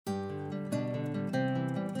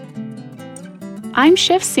I'm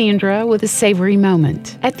Chef Sandra with a savory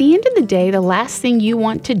moment. At the end of the day, the last thing you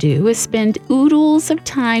want to do is spend oodles of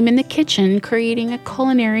time in the kitchen creating a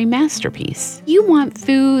culinary masterpiece. You want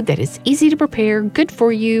food that is easy to prepare, good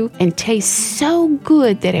for you, and tastes so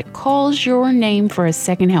good that it calls your name for a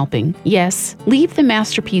second helping. Yes, leave the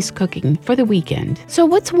masterpiece cooking for the weekend. So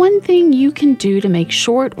what's one thing you can do to make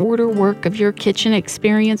short order work of your kitchen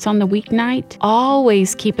experience on the weeknight?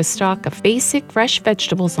 Always keep a stock of basic fresh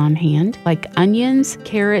vegetables on hand, like onions,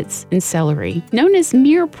 carrots, and celery. Known as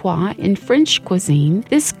mirepoix in French cuisine,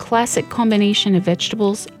 this classic combination of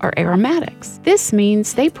vegetables are aromatics. This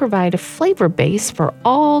means they provide a flavor base for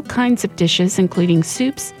all kinds of dishes, including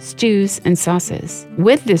soups, stews, and sauces.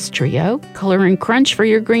 With this trio, color and crunch for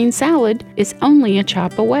your green salad is only a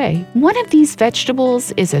chop away. One of these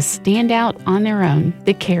vegetables is a standout on their own,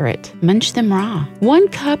 the carrot. Munch them raw. 1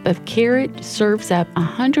 cup of carrot serves up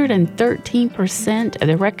 113% of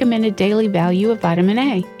the recommended daily value of vitamin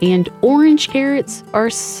A. And orange carrots are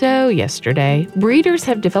so yesterday. Breeders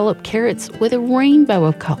have developed carrots with a rainbow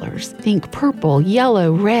of colors. Think purple,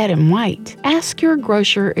 yellow, red, and white. Ask your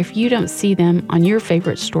grocer if you don't see them on your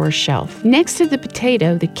favorite store shelf. Next to the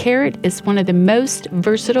potato, the carrot is one of the most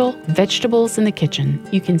versatile vegetables in the kitchen.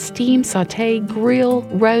 You can steam, saute, grill,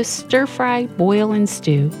 roast, stir fry, boil, and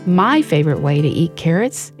stew. My favorite way to eat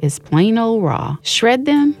carrots is plain old raw. Shred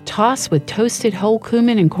them, toss with toasted whole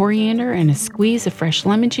cumin and coriander and a squeeze of fresh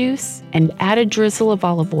lemon juice, and add a drizzle of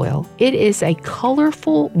olive oil. It is a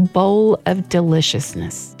colorful bowl of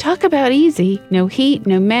deliciousness. Talk about easy. No heat,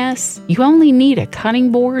 no mess. You only need a cutting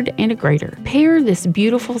board and a grater. Pair this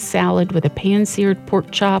beautiful salad with a pan-seared pork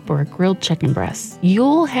chop or a grilled chicken breast.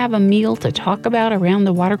 You'll have a meal to talk about around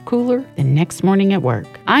the water cooler the next morning at work.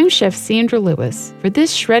 I'm Chef Sandra Lewis. For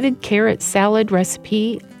this shredded carrot salad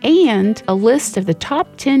recipe and a list of the top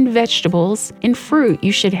 10 vegetables and fruit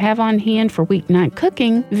you should have on hand for weeknight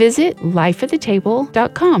cooking, visit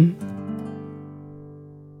lifeatthetable.com.